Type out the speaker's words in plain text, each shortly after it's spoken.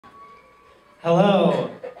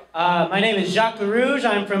Hello, my name is Jacques LaRouge.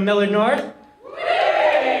 I'm from Millard North.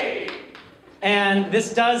 And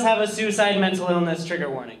this does have a suicide mental illness trigger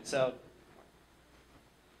warning, so.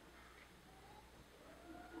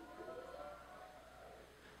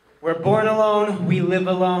 We're born alone, we live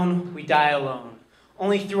alone, we die alone.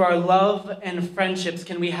 Only through our love and friendships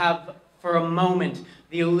can we have, for a moment,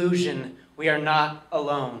 the illusion we are not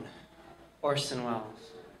alone. Orson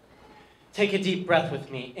Welles. Take a deep breath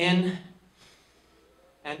with me, in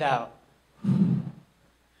and out.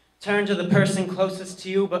 Turn to the person closest to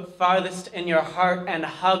you but farthest in your heart and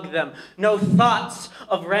hug them. No thoughts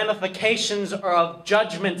of ramifications or of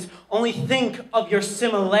judgments. Only think of your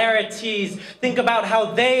similarities. Think about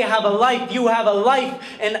how they have a life, you have a life,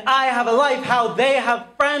 and I have a life. How they have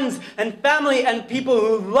friends and family and people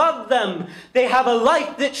who love them. They have a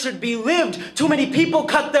life that should be lived. Too many people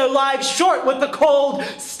cut their lives short with a cold,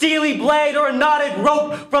 steely blade or a knotted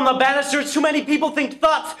rope from the banisters. Too many people think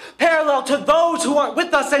thoughts parallel to those who aren't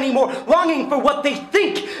with us anymore, longing for what they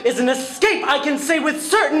think is an escape. I can say with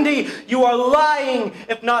certainty, you are lying.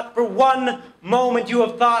 If not for one moment you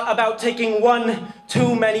have thought about taking one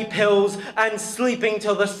too many pills and sleeping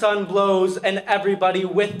till the sun blows and everybody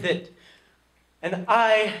with it. And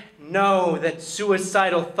I know that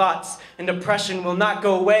suicidal thoughts and depression will not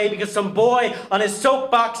go away because some boy on his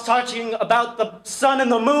soapbox talking about the sun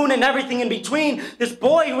and the moon and everything in between, this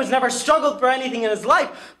boy who has never struggled for anything in his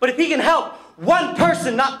life, but if he can help one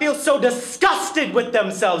person not feel so disgusted with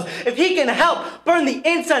themselves, if he can help burn the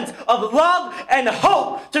incense of love and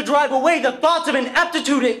hope to drive away the thoughts of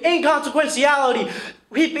ineptitude and inconsequentiality,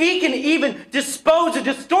 if he can even dispose a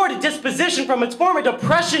distorted disposition from its former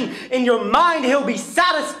depression in your mind, he'll be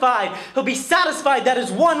satisfied. He'll be satisfied. That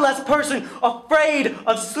is one less person afraid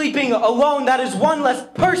of sleeping alone. That is one less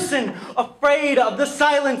person afraid of the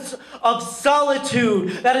silence of solitude.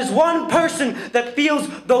 That is one person that feels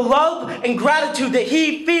the love and gratitude that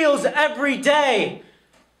he feels every day.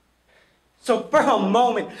 So for a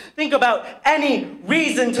moment, think about any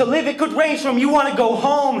reason to live. It could range from you want to go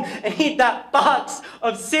home and eat that box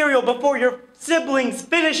of cereal before your siblings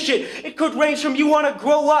finish it. It could range from you want to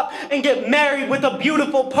grow up and get married with a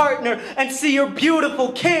beautiful partner and see your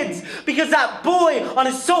beautiful kids. Because that boy on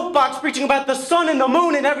his soapbox preaching about the sun and the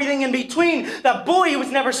moon and everything in between, that boy who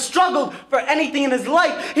has never struggled for anything in his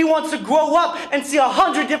life, he wants to grow up and see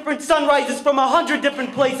 100 different sunrises from 100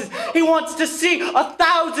 different places. He wants to see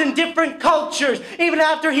 1,000 different cultures. Even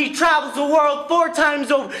after he travels the world 4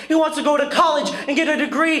 times over, he wants to go to college and get a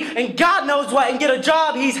degree and God knows what and get a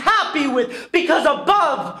job he's happy with. Because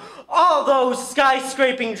above all those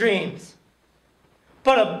skyscraping dreams,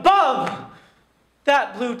 but above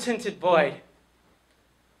that blue-tinted void,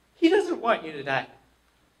 he doesn't want you to die.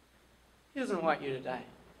 He doesn't want you to die.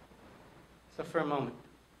 So for a moment,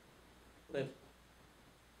 live.